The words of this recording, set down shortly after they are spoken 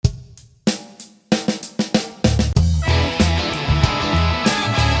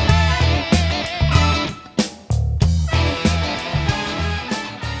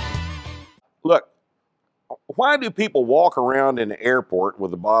Why do people walk around in the airport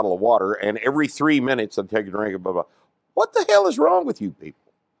with a bottle of water and every 3 minutes they take a drink of blah, blah? What the hell is wrong with you people?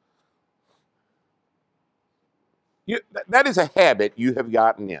 That is a habit you have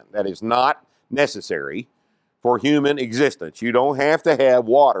gotten in. That is not necessary for human existence. You don't have to have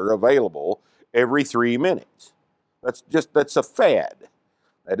water available every 3 minutes. That's a fad.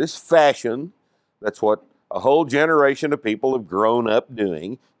 That is fashion. That's what a whole generation of people have grown up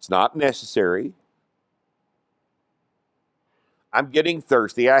doing. It's not necessary. I'm getting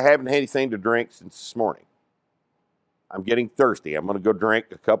thirsty. I haven't had anything to drink since this morning. I'm getting thirsty. I'm going to go drink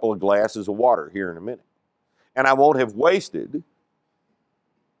a couple of glasses of water here in a minute. And I won't have wasted,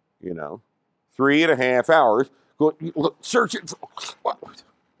 3.5 hours. Searching for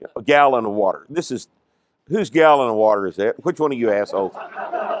a gallon of water. Whose gallon of water is that? Which one of you assholes?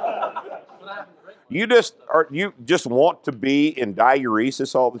 You just want to be in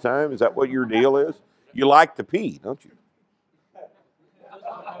diuresis all the time? Is that what your deal is? You like to pee, don't you?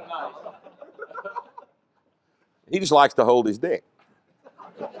 He just likes to hold his dick.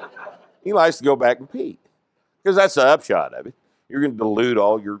 He likes to go back and pee. Because that's the upshot of it. You're going to dilute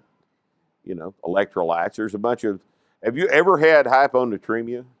all your, electrolytes. There's a bunch of... Have you ever had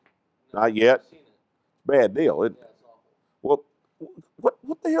hyponatremia? Not yet? Bad deal, isn't it? Well,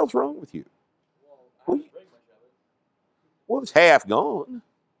 what the hell's wrong with you? Well, it's half gone.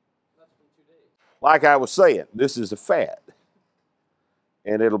 Like I was saying, this is a fad.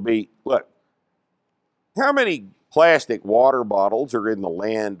 And it'll be... Look, how many plastic water bottles are in the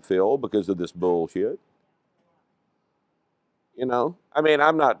landfill because of this bullshit? I'm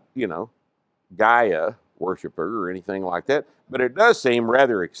not, Gaia worshiper or anything like that, but it does seem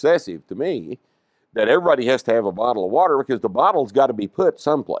rather excessive to me that everybody has to have a bottle of water because the bottle's got to be put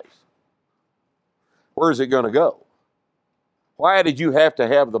someplace. Where's it going to go? Why did you have to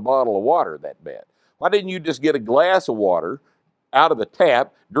have the bottle of water that bad? Why didn't you just get a glass of water out of the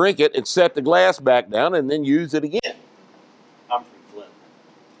tap, drink it, and set the glass back down and then use it again? I'm from Flint.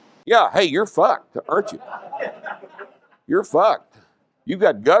 Yeah, hey, you're fucked, aren't you? You're fucked. You've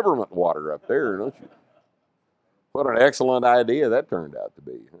got government water up there, don't you? What an excellent idea that turned out to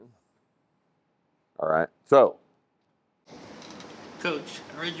be. Huh? All right, so. Coach,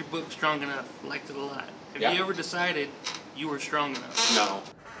 I read your book, Strong Enough. Liked it a lot. Have Yeah. you ever decided you were strong enough? No.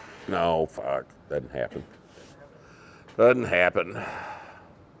 No, fuck. Doesn't happen. Doesn't happen.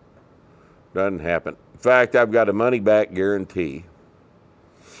 Doesn't happen. In fact, I've got a money back guarantee.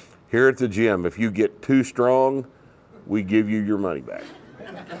 Here at the gym, if you get too strong, we give you your money back.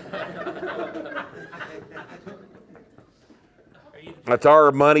 That's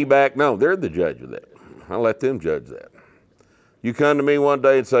our money back. No, they're the judge of that. I'll let them judge that. You come to me one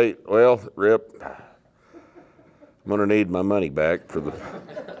day and say, well, Rip, I'm going to need my money back for the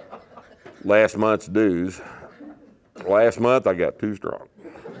last month's dues. Last month, I got too strong.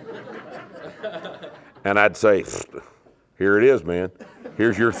 And I'd say, here it is, man.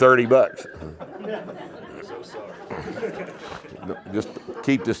 Here's your $30. I'm so sorry.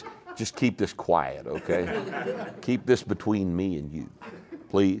 Just keep this quiet, okay? Keep this between me and you,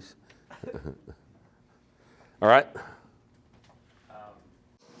 please. All right?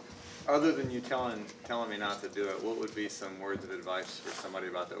 Other than you telling me not to do it, what would be some words of advice for somebody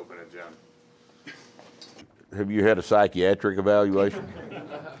about to open a gym? Have you had a psychiatric evaluation?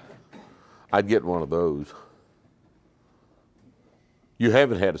 I'd get one of those. You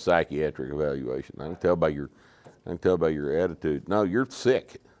haven't had a psychiatric evaluation. I can tell by your attitude. No, you're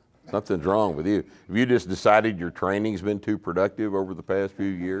sick. Something's wrong with you. Have you just decided your training's been too productive over the past few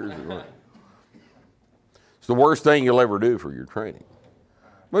years? Or what? It's the worst thing you'll ever do for your training.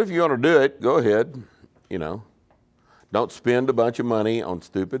 But if you want to do it, go ahead. Don't spend a bunch of money on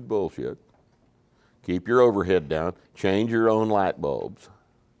stupid bullshit. Keep your overhead down. Change your own light bulbs.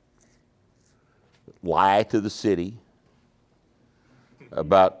 Lie to the city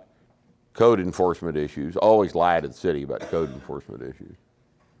about code enforcement issues. Always lie to the city about code enforcement issues.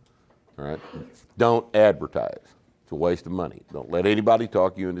 All right? Don't advertise. It's a waste of money. Don't let anybody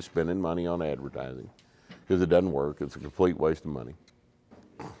talk you into spending money on advertising because it doesn't work. It's a complete waste of money.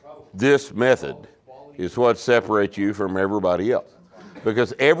 This method is what separates you from everybody else.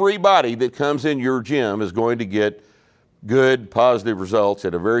 Because everybody that comes in your gym is going to get good, positive results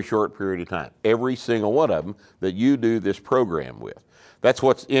in a very short period of time. Every single one of them that you do this program with. That's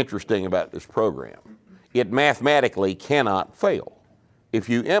what's interesting about this program. It mathematically cannot fail. If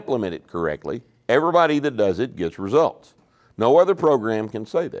you implement it correctly, everybody that does it gets results. No other program can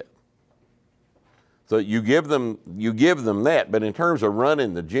say that. So you give them that, but in terms of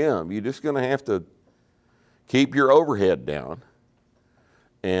running the gym, you're just going to have to keep your overhead down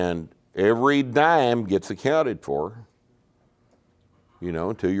and every dime gets accounted for,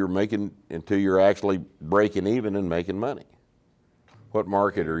 until you're actually breaking even and making money. What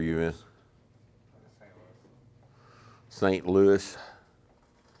market are you in? St. Louis,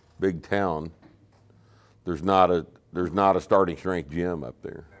 big town. There's not a starting strength gym up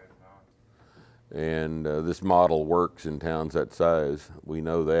there. And this model works in towns that size. We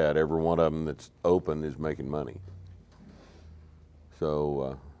know that. Every one of them that's open is making money.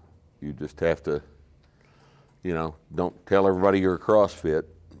 So you just have to, don't tell everybody you're a CrossFit,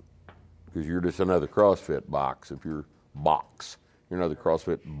 because you're just another CrossFit box. If you're another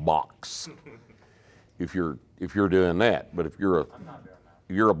CrossFit box. if you're doing that, but if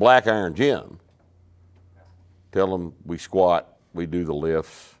you're a black iron gym, tell them we squat, we do the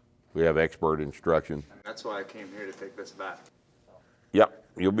lifts, we have expert instruction. That's why I came here to take this back. Yep,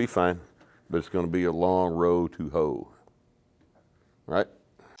 you'll be fine, but it's going to be a long road to hoe. Right?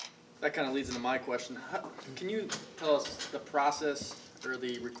 That kind of leads into my question. Can you tell us the process or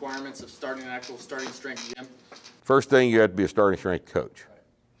the requirements of starting an actual starting strength gym? First thing, you have to be a starting strength coach.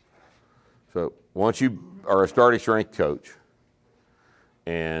 So once you are a starting strength coach,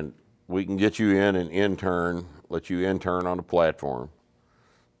 and we can get you in and let you intern on a platform,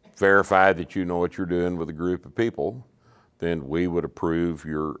 verify that you know what you're doing with a group of people, then we would approve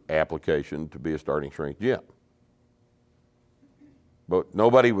your application to be a starting strength gym. But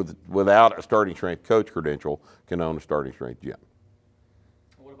nobody without a starting strength coach credential can own a starting strength gym.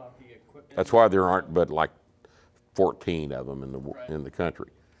 What about the equipment? That's why there aren't but like 14 of them in the country.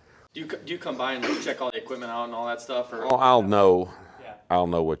 Do you come by and like check all the equipment out and all that stuff? Or? Oh, I'll know. Yeah. I'll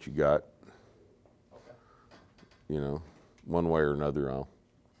know what you got. Okay. One way or another, I'll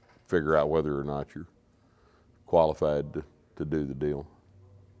figure out whether or not you're qualified to do the deal.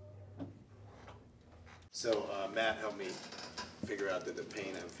 So Matt helped me figure out that the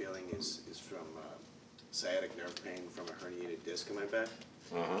pain I'm feeling is from sciatic nerve pain from a herniated disc in my back.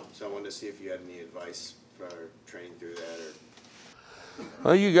 So I wanted to see if you had any advice for training through that.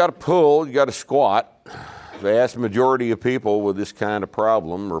 Well, you got to pull, you got to squat. The vast majority of people with this kind of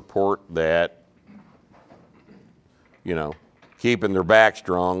problem report that, keeping their back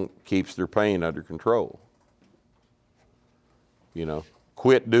strong keeps their pain under control.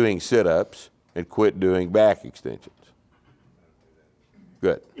 Quit doing sit-ups and quit doing back extensions.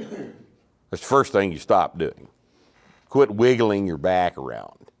 Good. That's the first thing you stop doing. Quit wiggling your back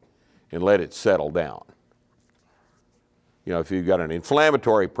around and let it settle down. If you've got an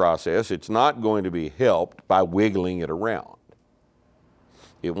inflammatory process, it's not going to be helped by wiggling it around.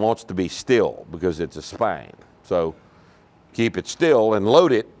 It wants to be still because it's a spine. So keep it still and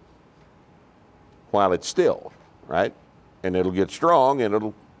load it while it's still, right? And it'll get strong and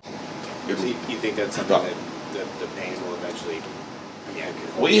it'll... You think that's something that the pain will eventually...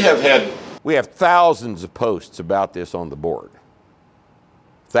 We have thousands of posts about this on the board.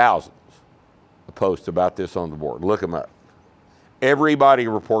 Thousands of posts about this on the board. Look them up. Everybody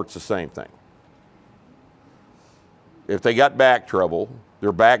reports the same thing. If they got back trouble,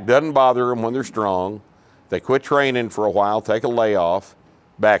 their back doesn't bother them when they're strong. They quit training for a while, take a layoff,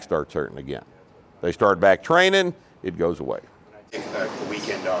 back starts hurting again. They start back training, it goes away. When I take a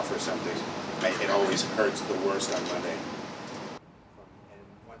weekend off or something, it always hurts the worst on Monday.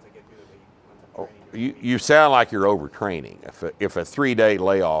 You sound like you're overtraining. If a 3-day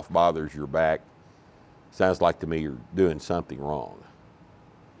layoff bothers your back, sounds like to me you're doing something wrong.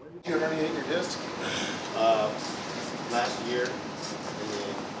 When did you herniate your disc? Last year, and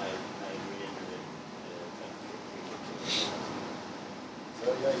then I re-injured it.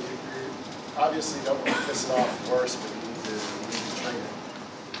 So yeah, you obviously don't want to piss it off worse, but you need to train it.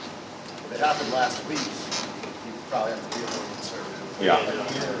 If it happened last week, you probably have to be a little conservative. Yeah. A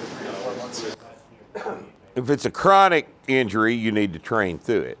year, 3 or 4 months. If it's a chronic injury, you need to train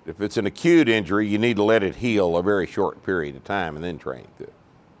through it. If it's an acute injury, you need to let it heal a very short period of time and then train through it.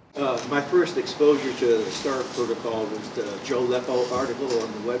 My first exposure to the STAR protocol was the Joe Leppo article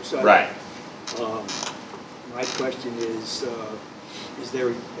on the website. Right. My question is there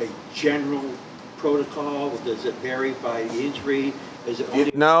a general protocol? Does it vary by injury? Is it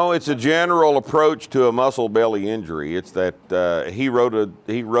only No, it's a general approach to a muscle belly injury. It's that he wrote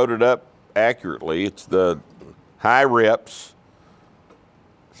it up accurately. It's the high reps,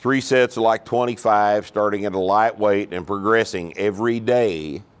 3 sets of like 25, starting at a light weight and progressing every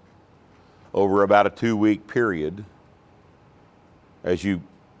day over about a 2-week period as you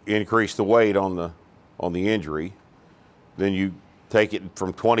increase the weight on the injury. Then you take it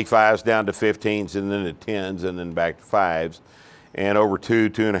from 25s down to 15s and then to 10s and then back to 5s. And over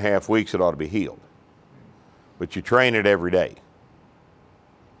 2.5 weeks, it ought to be healed. But you train it every day.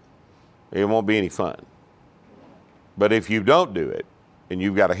 It won't be any fun. But if you don't do it and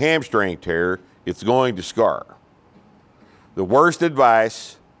you've got a hamstring tear, it's going to scar. The worst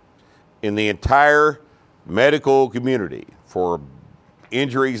advice in the entire medical community for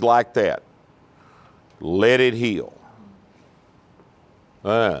injuries like that, let it heal.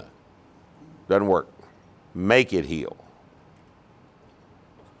 Doesn't work. Make it heal.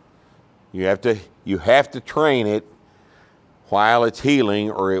 You have to train it while it's healing,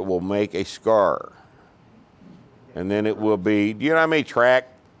 or it will make a scar. And then it will be, do you know how many track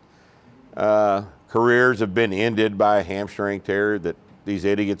careers have been ended by a hamstring tear that these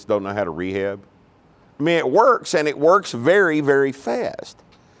idiots don't know how to rehab? I mean, it works, and it works very, very fast.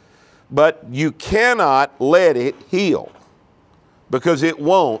 But you cannot let it heal, because it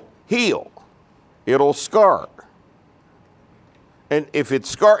won't heal. It'll scar. And if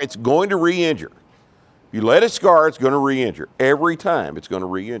it's it's going to re-injure. You let it scar, it's going to re-injure. Every time it's going to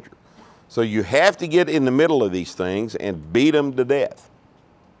re-injure. So you have to get in the middle of these things and beat them to death.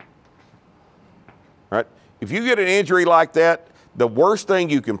 Right? If you get an injury like that, the worst thing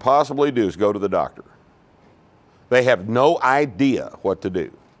you can possibly do is go to the doctor. They have no idea what to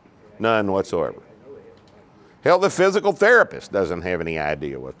do. None whatsoever. Hell, the physical therapist doesn't have any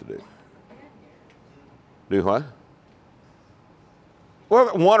idea what to do. Do what?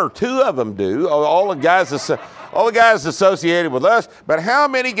 Well, one or two of them do. All the guys associated with us. But how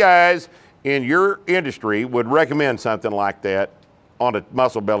many guys in your industry would recommend something like that on a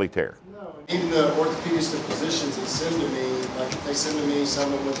muscle belly tear? No, even the orthopedics and physicians that send to me, like they send to me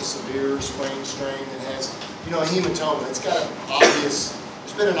someone with a severe sprain strain that has, a hematoma. It's got there's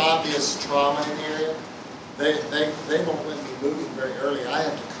been an obvious trauma in the area. They won't let me move it very early. I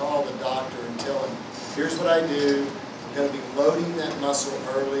have to call the doctor and tell him, here's what I do. I'm going to be loading that muscle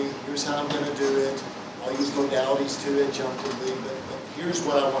early. Here's how I'm going to do it. I'll use modalities to it, jump and lead, but here's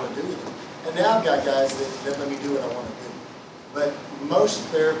what I want to do with it. And now I've got guys that let me do what I want to do. But most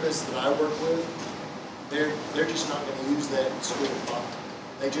therapists that I work with, they're just not going to use that school of thought.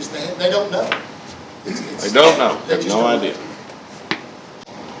 They don't know. They don't know. They have no idea.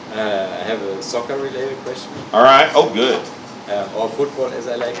 I have a soccer-related question, All right. Oh, good. or football, as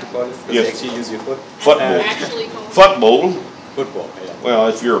I like to call it, because Yes. you actually use your foot. Football. Actually called. Football. Football, yeah. Well,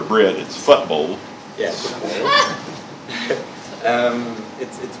 if you're a Brit, it's football. Yeah, football.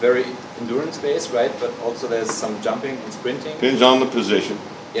 It's very endurance-based, right? But also there's some jumping and sprinting. Depends on the position.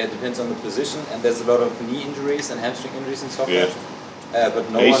 Yeah, it depends on the position, and there's a lot of knee injuries and hamstring injuries in soccer. Yes. But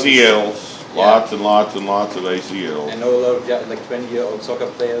no ACLs. Yeah. Lots and lots and lots of ACLs. I know a lot of 20-year-old soccer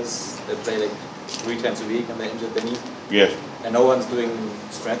players that play like 3 times a week and they injured their knee. Yes. And no one's doing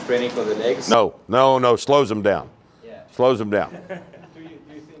strength training for the legs. No. Slows them down. Yeah. Slows them down. Do you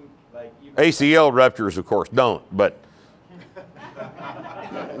think like even ACL ruptures, of course, don't, but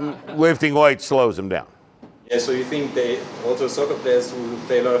lifting weights slows them down. Yeah, so you think they also soccer players who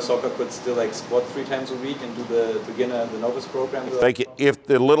play a lot of soccer could still like squat 3 times a week and do the beginner, the novice program? If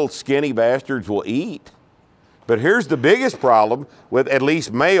the little skinny bastards will eat. But here's the biggest problem with at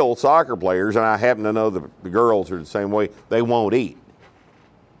least male soccer players, and I happen to know the girls are the same way, they won't eat.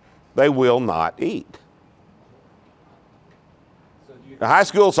 They will not eat. The high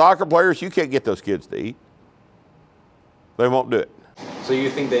school soccer players, you can't get those kids to eat. They won't do it. So you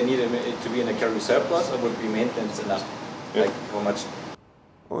think they need it to be in a calorie surplus, or would be maintenance enough? Yeah. Like how much?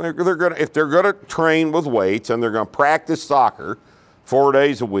 Well, if they're gonna train with weights and they're gonna practice soccer 4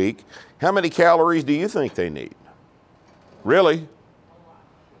 days a week, how many calories do you think they need? Really?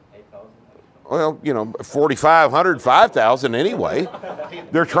 8,000? Well, 4,500, 5,000 anyway.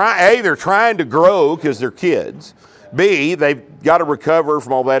 They're trying to grow because they're kids. B, they've got to recover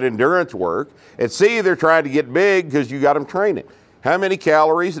from all that endurance work. And C, they're trying to get big because you got them training. How many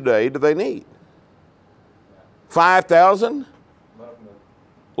calories a day do they need? 5,000?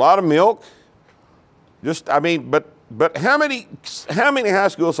 A lot of milk. But how many high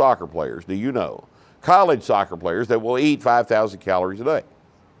school soccer players do you know? College soccer players that will eat 5,000 calories a day?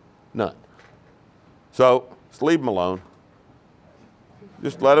 None. So just leave them alone.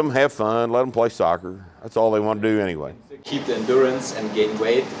 Just let them have fun. Let them play soccer. That's all they want to do anyway. Keep the endurance and gain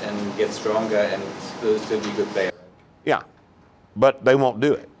weight and get stronger and still be a good player. Yeah, but they won't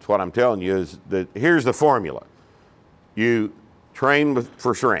do it. That's what I'm telling you is that here's the formula. You train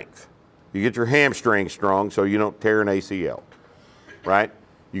for strength. You get your hamstring strong so you don't tear an ACL, right?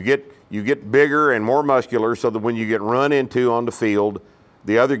 You get bigger and more muscular so that when you get run into on the field,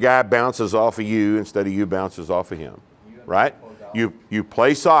 the other guy bounces off of you instead of you bounces off of him, right? You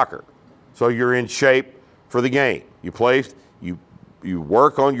play soccer so you're in shape for the game. You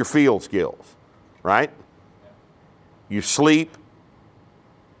work on your field skills, right? You sleep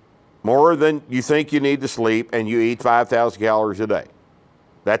more than you think you need to sleep, and you eat 5,000 calories a day.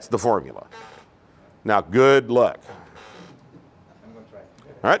 That's the formula. Now, good luck.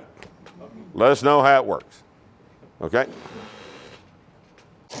 All right? Let us know how it works. Okay?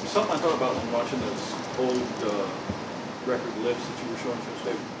 Something I thought about when watching those old record lifts that you were showing us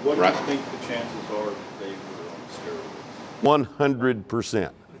today. What do Right. you think the chances are that they were on steroids?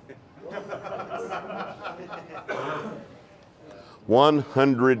 100%.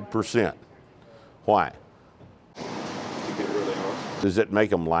 100%. Why? To get where they are? Does it make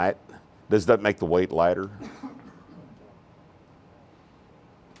them light? Does that make the weight lighter?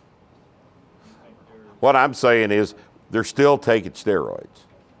 What I'm saying is they're still taking steroids,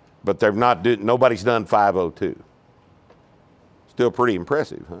 but they've not nobody's done 502. Still pretty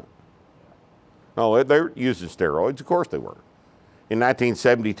impressive, huh? No, they're using steroids. Of course they were. In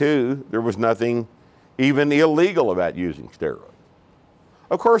 1972, there was nothing even illegal about using steroids.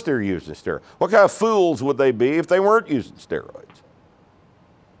 Of course they're using steroids. What kind of fools would they be if they weren't using steroids?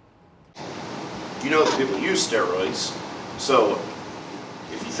 You know that people use steroids, so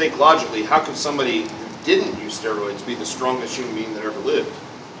if you think logically, how could somebody who didn't use steroids be the strongest human being that ever lived?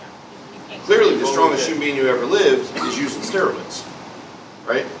 Clearly, the strongest human being who ever lived is using steroids,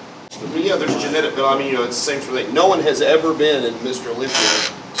 right? I mean, yeah, there's genetic, but I mean, you know, it's the same sort of thing. No one has ever been in Mr. Olympia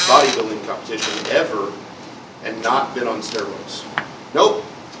bodybuilding competition ever and not been on steroids. Nope.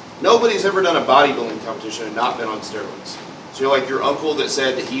 Nobody's ever done a bodybuilding competition and not been on steroids. So you're like your uncle that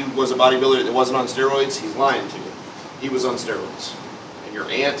said that he was a bodybuilder that wasn't on steroids, he's lying to you. He was on steroids. And your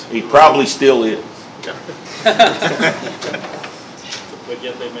aunt... He probably still is. Yeah. But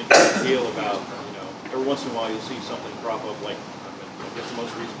yet they make a big deal about, you know, every once in a while you'll see something crop up like, I guess the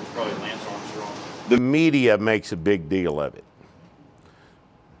most recent was probably Lance Armstrong. The media makes a big deal of it.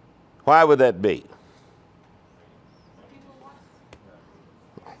 Why would that be?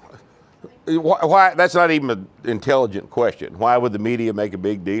 Why? That's not even an intelligent question. Why would the media make a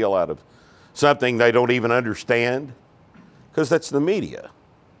big deal out of something they don't even understand? Because that's the media.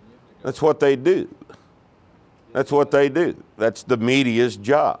 That's what they do. That's what they do. That's the media's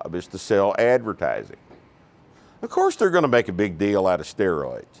job, is to sell advertising. Of course they're going to make a big deal out of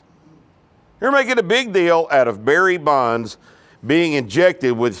steroids. They're making a big deal out of Barry Bonds being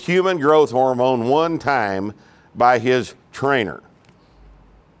injected with human growth hormone one time by his trainer.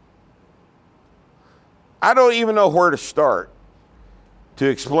 I don't even know where to start to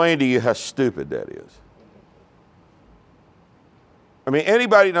explain to you how stupid that is. I mean,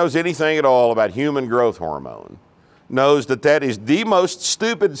 anybody knows anything at all about human growth hormone knows that that is the most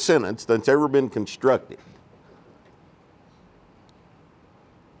stupid sentence that's ever been constructed.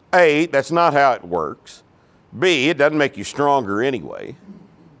 A, that's not how it works. B, it doesn't make you stronger anyway.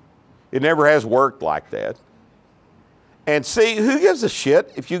 It never has worked like that. And C, who gives a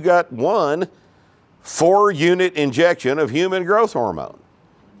shit if you got one 4-unit injection of human growth hormone?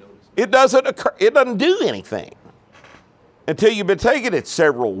 It doesn't occur, it doesn't do anything until you've been taking it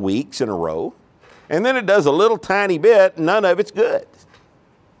several weeks in a row, and then it does a little tiny bit, and none of it's good.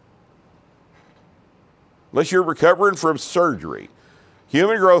 Unless you're recovering from surgery.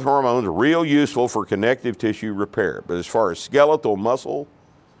 Human growth hormones are real useful for connective tissue repair, but as far as skeletal muscle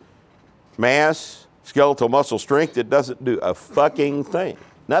mass, skeletal muscle strength, it doesn't do a fucking thing.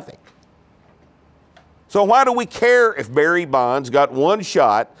 Nothing. So why do we care if Barry Bonds got one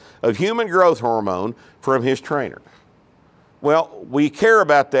shot of human growth hormone from his trainer? Well, we care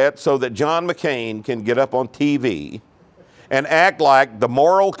about that so that John McCain can get up on TV and act like the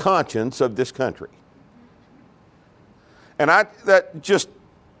moral conscience of this country. And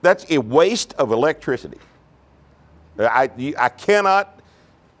that's a waste of electricity. I cannot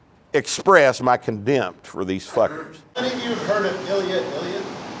express my contempt for these fuckers. How many of you have heard of Ilya Ilyin?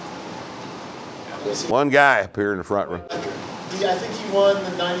 One guy up here in the front row. I think he won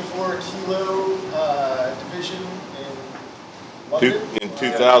the 94 kilo division in London. In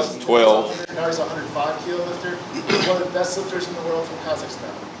 2012. Now he's a 105 kilo lifter. He's one of the best lifters in the world from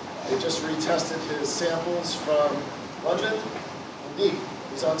Kazakhstan. They just retested his samples from London. Indeed,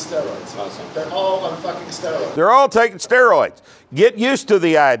 he's on steroids. Awesome. They're all on fucking steroids. They're all taking steroids. Get used to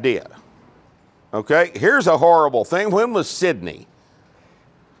the idea. Okay? Here's a horrible thing. When was Sydney?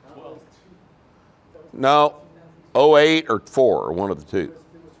 No, 08 or 4, or one of the two.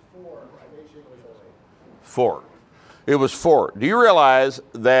 It was 4. It was 4. Do you realize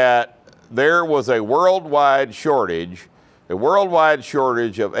that there was a worldwide shortage of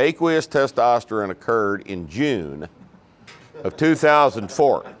aqueous testosterone occurred in June of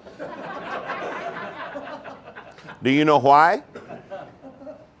 2004? Do you know why?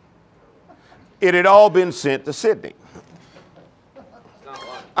 It had all been sent to Sydney.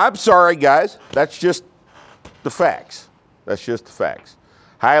 I'm sorry, guys. That's just the facts. That's just the facts.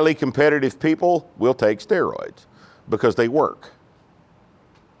 Highly competitive people will take steroids because they work.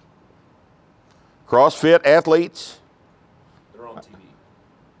 CrossFit athletes, They're on TV.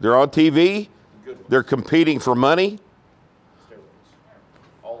 they're on TV. Good ones. They're competing for money. Steroids.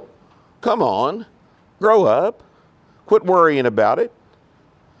 All of them. Come on, grow up. Quit worrying about it.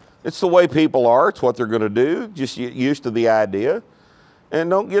 It's the way people are. It's what they're going to do. Just get used to the idea. And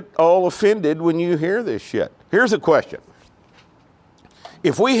don't get all offended when you hear this shit. Here's a question.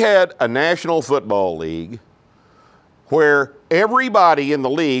 If we had a National Football League where everybody in the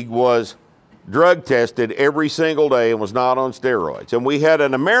league was drug tested every single day and was not on steroids, and we had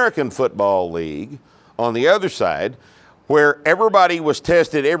an American Football League on the other side where everybody was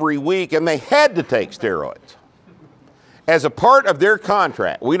tested every week and they had to take steroids as a part of their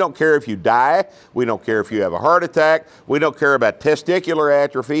contract. We don't care if you die. We don't care if you have a heart attack. We don't care about testicular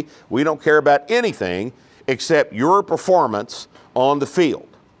atrophy. We don't care about anything except your performance on the field.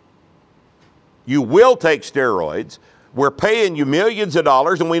 You will take steroids. We're paying you millions of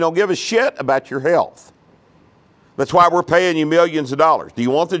dollars and we don't give a shit about your health. That's why we're paying you millions of dollars. Do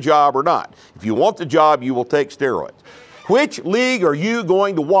you want the job or not? If you want the job, you will take steroids. Which league are you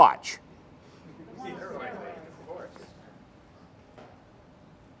going to watch?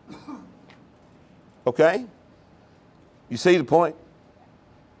 Okay? You see the point?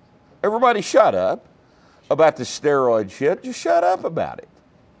 Everybody shut up about the steroid shit. Just shut up about it.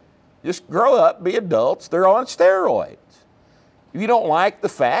 Just grow up, be adults. They're on steroids. If you don't like the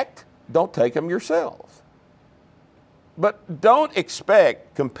fact, don't take them yourself. But don't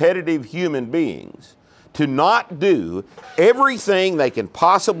expect competitive human beings to not do everything they can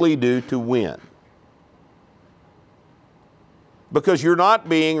possibly do to win. Because you're not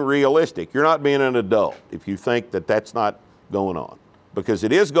being realistic. You're not being an adult if you think that that's not going on. Because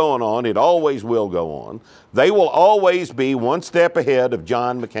it is going on. It always will go on. They will always be one step ahead of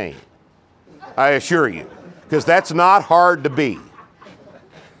John McCain. I assure you. Because that's not hard to be.